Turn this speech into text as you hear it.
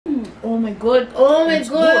Oh my god. Oh my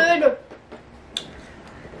god.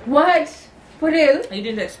 What? For real? I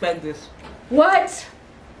didn't expect this. What?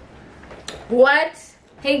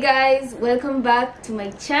 Hey guys, welcome back to my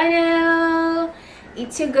channel.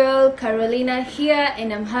 It's your girl Carolina here,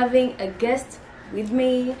 and I'm having a guest with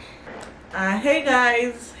me. Hey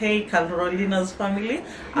guys, hey Carolina's family.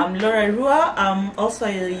 I'm Laura Rua. I'm also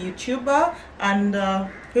a YouTuber, and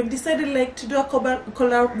we've decided to do a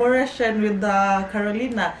collaboration with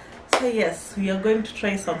Carolina. So yes, we are going to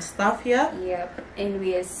try some stuff here. Yep, and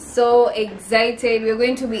we are so excited. We're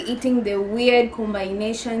going to be eating the weird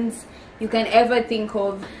combinations you can ever think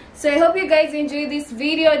of. So I hope you guys enjoy this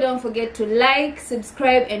video. Don't forget to like,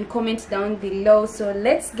 subscribe, and comment down below. So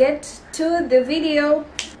let's get to the video.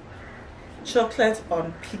 Chocolate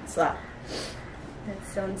on pizza. That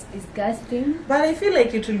sounds disgusting, but I feel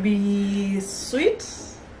like it will be sweet.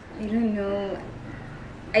 I don't know.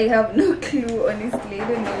 I have no clue, honestly. I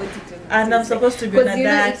don't know what it will be. And I'm supposed to be on a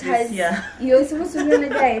diet this year. You're supposed to be on a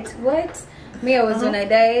diet? What? Me, I was on a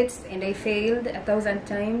diet and I failed 1,000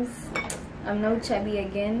 times. I'm now chubby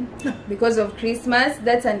again because of Christmas.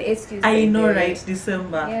 That's an excuse. I know, right?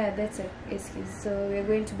 December. Yeah, that's an excuse. So we're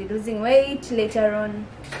going to be losing weight later on.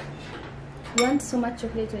 You want so much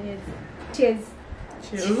chocolate on yours? Cheers.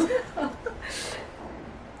 Cheers.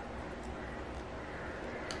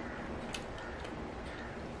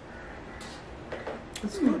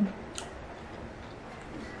 It's good.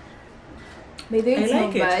 By the way, it's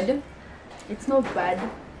not bad. It's not bad.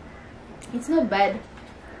 It's not bad.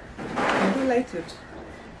 I do like it.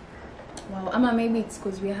 Wow, Ama, maybe it's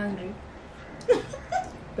because we're hungry.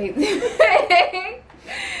 Maybe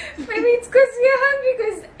it's because we're hungry.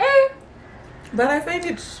 Because But I find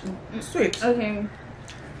it sweet. Okay,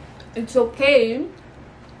 it's okay.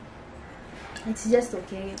 It's just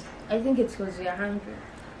okay. I think it's because we are hungry.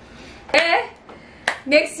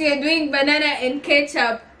 Next we are doing banana and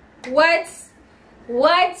ketchup. What?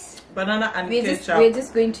 Banana and ketchup. We're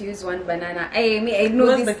just going to use one banana. I know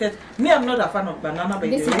What's this. The me, I'm not a fan of banana. By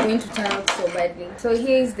this the way, is going to turn out so badly. So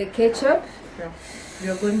here is the ketchup. Yeah.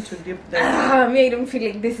 You're going to dip that. Me, I don't feel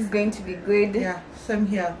like this is going to be good. Yeah, same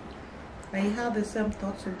here. I have the same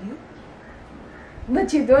thoughts with you.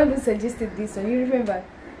 But you're the one who suggested this one. You remember?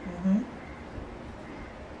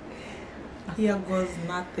 Here goes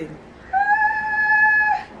nothing.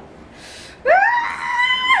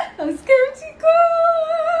 I'm skeptical.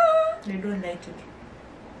 I don't like it.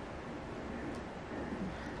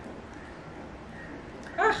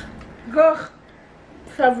 Go.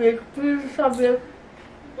 Subject, please, subject.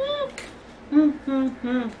 I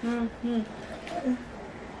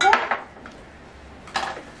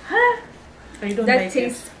don't That like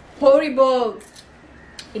tastes horrible.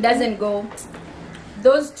 It doesn't go.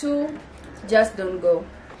 Those two just don't go.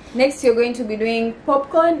 Next, you're going to be doing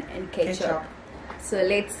popcorn and ketchup. So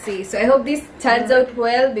let's see. So I hope this turns out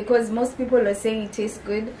well, because most people are saying it tastes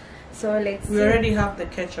good. So let's see. We already have the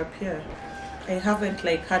ketchup here. I haven't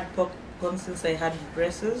had popcorn since I had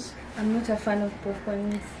braces. I'm not a fan of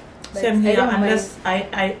popcorns. Same here,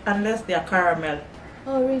 unless they are caramel.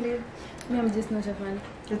 Oh really? Me, I'm just not a fan.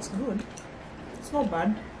 It's good. It's not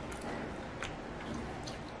bad.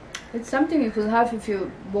 It's something you could have if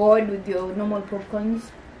you're bored with your normal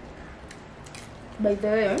popcorns. By the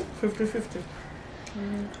way, 50-50.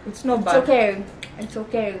 It's not bad. It's okay. It's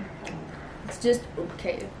okay. It's just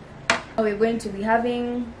okay. We're going to be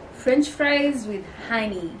having French fries with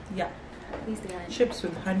honey. Yeah. Where's the honey? Chips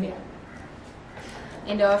with honey. Yeah.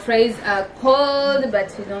 And our fries are cold,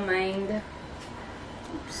 but we don't mind.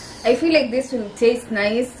 Oops. I feel like this will taste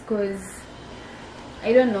nice because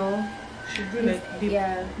I don't know. Should we dip?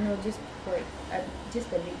 Yeah, no, just for just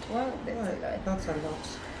a bit. Wow, that's a lot. That's a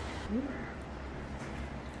lot.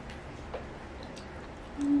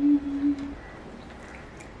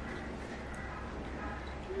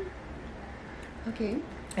 Okay.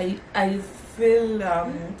 I feel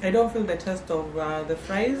I don't feel the taste of the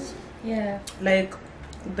fries. Yeah. Like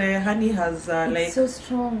the honey has it's so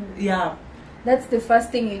strong. Yeah. That's the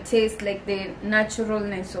first thing you taste, like the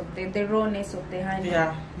naturalness of the rawness of the honey.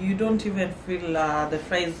 Yeah. You don't even feel the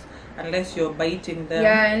fries unless you're biting them.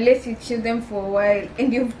 Yeah, unless you chew them for a while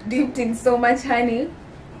and you've dipped in so much honey.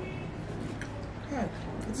 Yeah,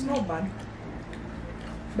 it's not bad.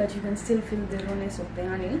 But you can still feel the rawness of the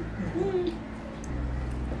honey.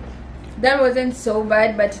 That wasn't so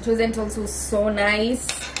bad, but it wasn't also so nice,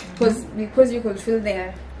 because you could feel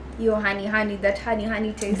the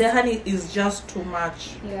honey taste. The honey is just too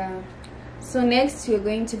much. Yeah. So next we're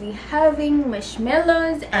going to be having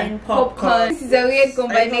marshmallows and popcorn. This is a weird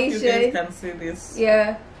combination. I hope you guys can see this.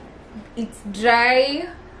 Yeah. It's dry.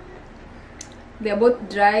 They're both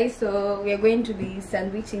dry, so we're going to be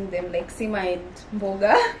sandwiching them like sima and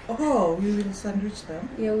mboga. Oh, we will sandwich them.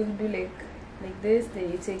 Yeah, we'll do like this,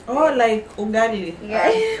 then you take like ugali.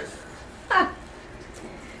 Yeah.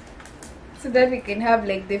 So that we can have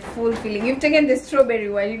like the full feeling. You've taken the strawberry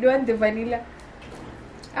one, you don't want the vanilla.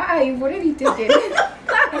 You've already taken.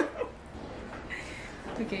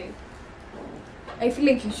 Okay. I feel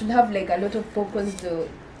like you should have like a lot of popcorns, the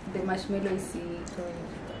marshmallow is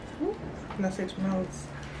Plus it melts.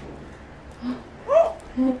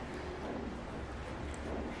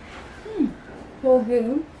 So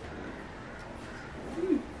good.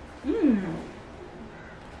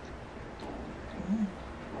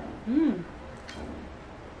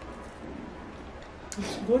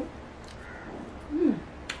 It's good.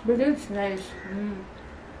 But it's nice.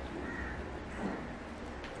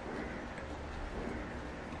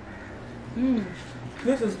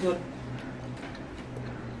 This is good.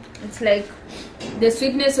 It's like the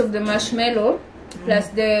sweetness of the marshmallow plus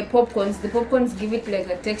the popcorns. The popcorns give it like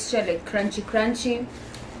a texture, like crunchy.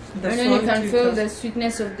 And then you can feel the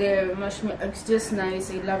sweetness of the marshmallow. It's just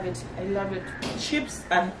nice. I love it. I love it. Chips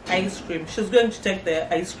and ice cream. She's going to take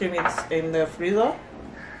the ice cream. It's in the freezer.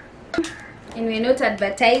 And we're not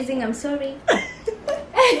advertising. I'm sorry.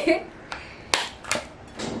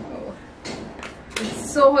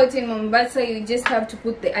 It's so hot in Mombasa. You just have to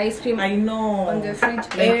put the ice cream. I know. On the fridge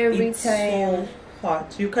like, every time. So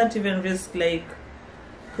hot. You can't even risk like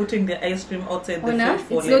putting the ice cream outside the fridge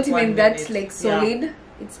for it's like not even 1 that minute. like solid. Yeah.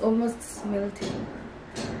 It's almost melting.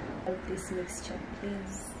 Have this mixture,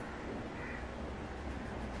 please.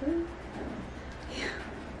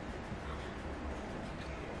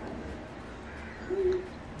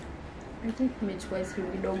 I think imechukua ice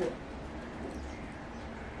cream kidogo.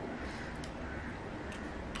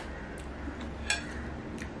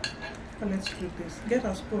 Let's do this. Get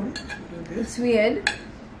a spoon. Do this. It's weird.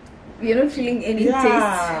 You're not feeling any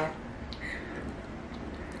taste.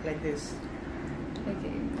 Like this.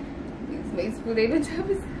 Okay. It's my spoon. I don't have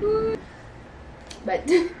a spoon. But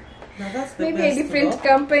now that's the maybe best, a different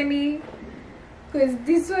company. Because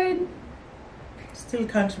this one. Still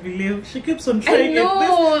can't believe she keeps on trying I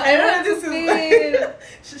know, it. I know this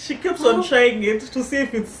is she keeps on trying it to see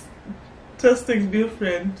if it's tasting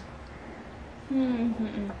different.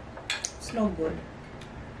 It's not good.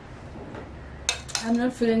 I'm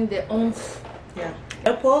not feeling the oomph. Yeah.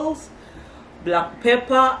 Apples, black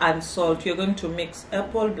pepper and salt. You're going to mix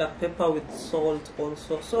apple, black pepper with salt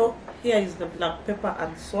also. So here is the black pepper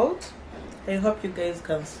and salt. I hope you guys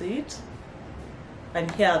can see it.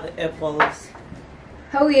 And here are the apples.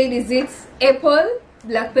 How weird is it? Apple,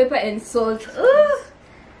 black pepper and salt.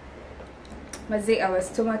 Maze, our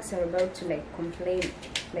stomachs are about to like complain.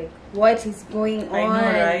 Like, what is going on? I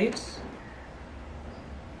know, right?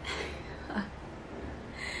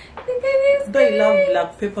 They love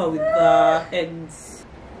black pepper with the eggs.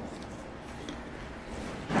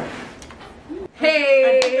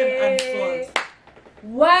 Hey! And salt.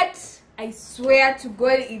 What? I swear to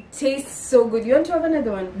God, it tastes so good. You want to have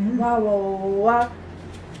another one? Wow.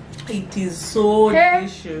 It is so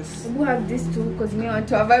delicious. We'll have this too because me want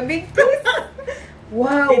to have a big piece.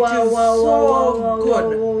 Wow.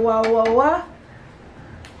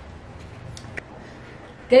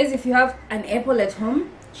 Guys, if you have an apple at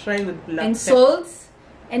home, try with black and pepper. salt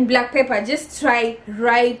and black pepper. Just try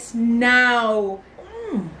right now.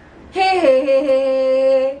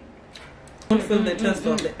 Hey. Don't feel the taste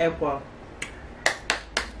of the apple.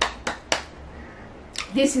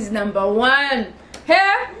 This is number one.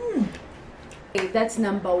 Hey. That's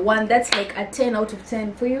number one. That's like a 10 out of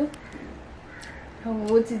 10 for you.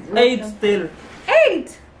 What is 8 still?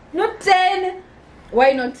 8, not 10.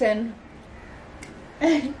 Why not 10?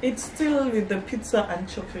 It's still with the pizza and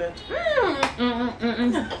chocolate.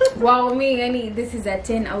 Wow, this is a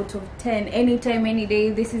 10 out of 10. Anytime, any day.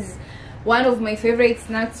 This is one of my favorite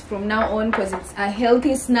snacks from now on because it's a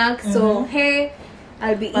healthy snack. So hey,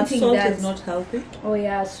 I'll be eating salt that. Is not healthy. Oh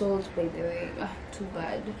yeah, salt, by the way. Too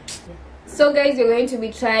bad. So guys, we're going to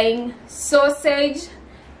be trying sausage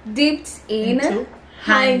dipped in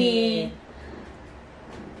honey.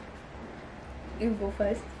 You go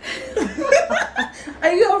first.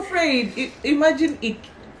 Are you afraid? Imagine it.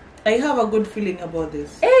 I have a good feeling about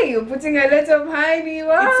this. Hey, you're putting a lot of honey.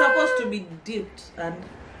 Wow. It's supposed to be dipped and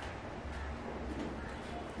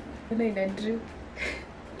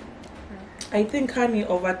I think honey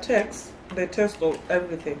overtakes the taste of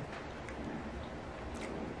everything.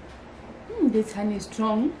 This honey is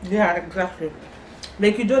strong. Yeah, exactly.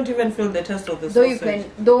 Like you don't even feel the taste of the sausage. sausage.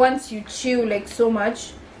 Though once you chew like so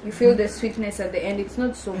much, you feel the sweetness at the end. It's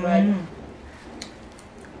not so bad.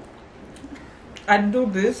 I'd do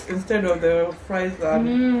this instead of the fries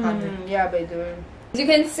and honey. Yeah, by the way. As you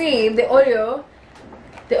can see, the Oreo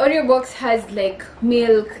box has like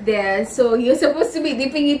milk there, so you're supposed to be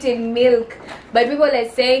dipping it in milk, but people are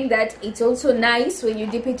saying that it's also nice when you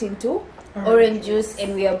dip it into orange juice,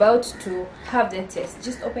 and we're about to have the taste.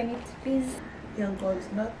 Just open it, please. Yeah,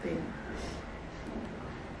 God's nothing.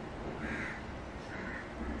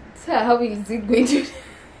 So how is it going to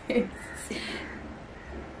taste?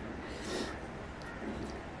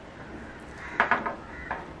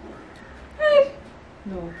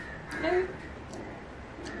 No.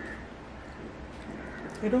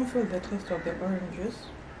 You don't feel the taste of the orange juice?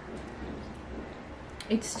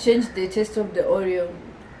 It's changed the taste of the Oreo.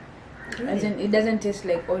 Really? As in, it doesn't taste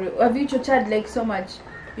like Oreo. Have you chochad like so much?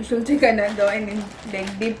 You should take another one and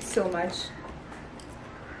like dip so much.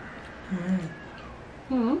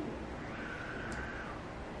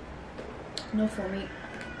 No, for me.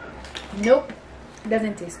 Nope.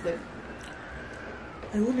 Doesn't taste good.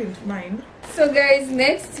 I wouldn't mind. So guys,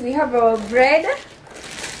 next we have our bread,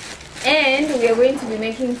 and we are going to be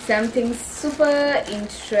making something super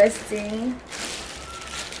interesting.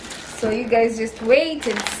 So you guys just wait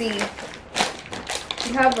and see.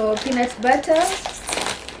 We have our peanut butter.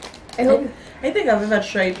 I think I've ever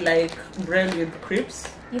tried like bread with crepes.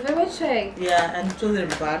 You've ever tried? Yeah, and it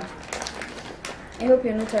wasn't bad. I hope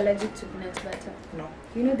you're not allergic to peanut butter. No.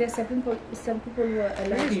 You know, there's some people who are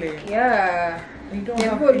allergic. Really? Yeah. I don't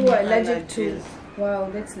There are have people who are any allergic to. allergies. Wow,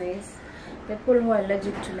 that's nice. There are people who are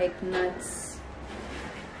allergic to like nuts.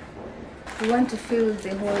 You want to feel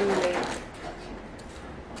the whole like.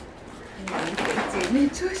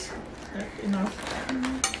 Enough.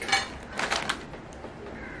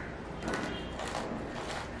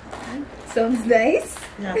 Sounds nice.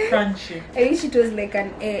 Yeah, crunchy. I wish it was like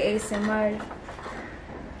an ASMR.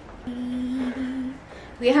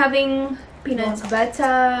 We're having peanut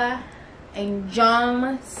butter and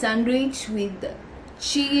jam sandwich with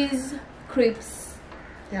cheese crepes.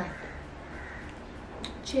 Yeah.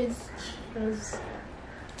 Cheers. Cheers.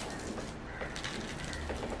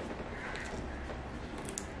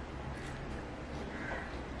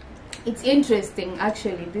 It's interesting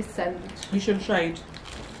actually, this sandwich. You should try it.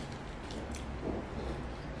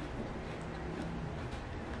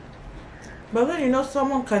 But then, you know,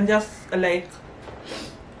 someone can just like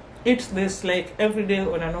eat this like every day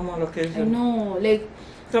on a normal occasion. I know, like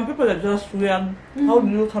Some people are just weird. How do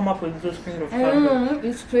you come up with this kind of I don't sandwich? know,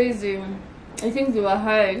 it's crazy. I think they were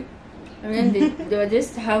high, and then they were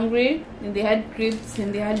just hungry, and they had crepes,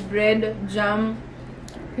 and they had bread, jam,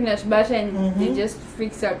 peanut butter, and they just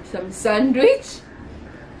fixed up some sandwich.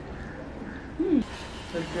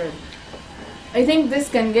 That's good. I think this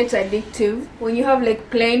can get addictive. When you have like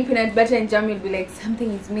plain peanut butter and jam, you'll be like, something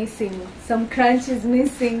is missing, some crunch is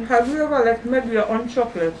missing. Have you ever like made your own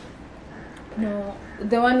chocolate? No,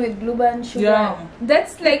 the one with blueband and sugar. Yeah.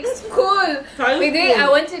 That's like cool. That is The day cool. I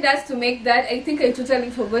wanted us to make that, I think I totally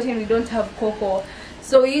forgotten we don't have cocoa.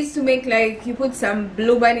 So we used to make like, you put some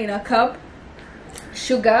blueband in a cup,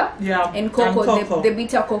 sugar, Yeah, and cocoa, cocoa. The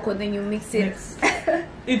bitter cocoa, then you mix it.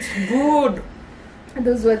 It's good.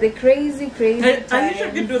 Those were the crazy I times.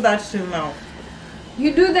 usually do that till now.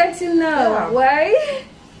 You do that till now? Yeah. Why?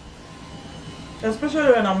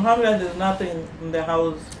 Especially when I'm hungry and there's nothing in the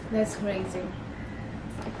house. That's crazy.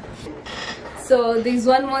 So there's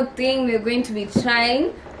one more thing we're going to be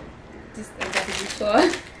trying. Just like that before.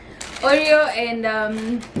 Oreo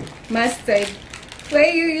and mustard.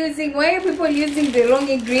 Why are people using the wrong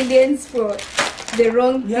ingredients for the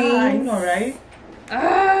wrong things? Yeah, I know, right?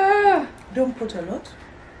 Ah, Don't put a lot.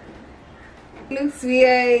 looks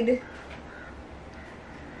weird.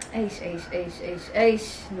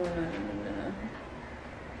 Aish. No.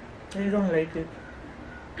 I don't like it.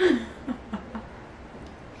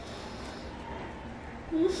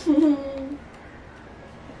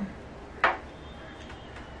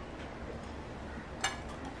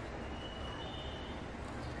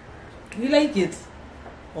 You like it?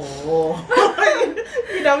 Oh,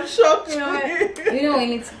 I'm shocked. You know when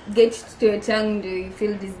it gets to your tongue, you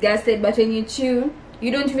feel disgusted, but when you chew,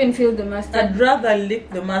 you don't even feel the mustard. I'd rather lick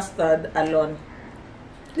the mustard alone.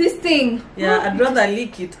 This thing. Yeah, I'd rather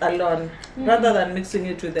lick it alone rather than mixing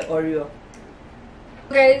it with the Oreo.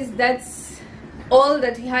 Guys, that's all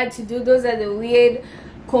that we had to do. Those are the weird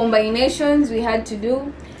combinations we had to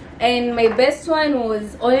do, and my best one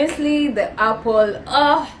was honestly the apple.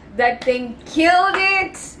 Oh, that thing killed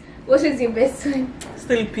it. What is your best one?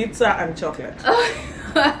 Still pizza and chocolate.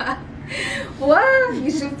 Well,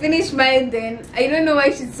 you should finish mine then. I don't know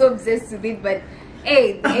why she's so obsessed with it, but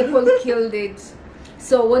hey, the apple killed it.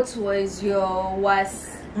 So what was your worst?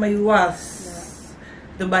 My worst.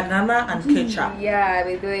 the banana and ketchup. Yeah,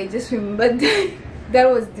 by the way, just remember that. That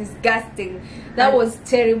was disgusting. That was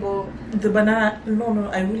terrible. The banana, no,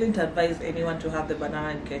 I wouldn't advise anyone to have the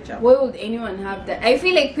banana and ketchup. Why would anyone have that? I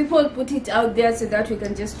feel like people put it out there so that we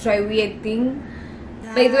can just try weird thing.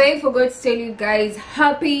 Yeah. By the way, I forgot to tell you guys,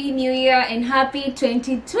 Happy New Year and Happy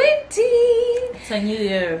 2020. It's a new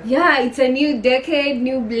year. Yeah, it's a new decade,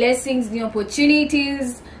 new blessings, new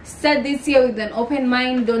opportunities. Start this year with an open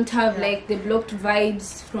mind. Don't have like the blocked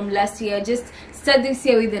vibes from last year. Just start this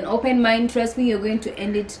year with an open mind. Trust me, you're going to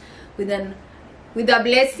end it with a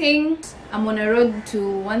blessing. I'm on a road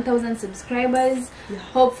to 1,000 subscribers,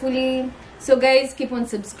 hopefully. So guys, keep on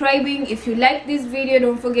subscribing. If you like this video,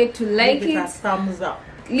 don't forget to like it. A thumbs up.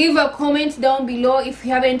 Leave a comment down below. If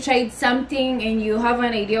you haven't tried something and you have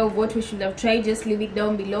an idea of what we should have tried, just leave it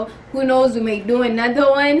down below. Who knows, we may do another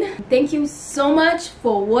one. Thank you so much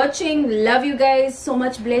for watching. Love you guys. So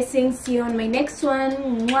much blessings. See you on my next one.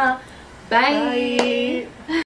 Mwah. Bye.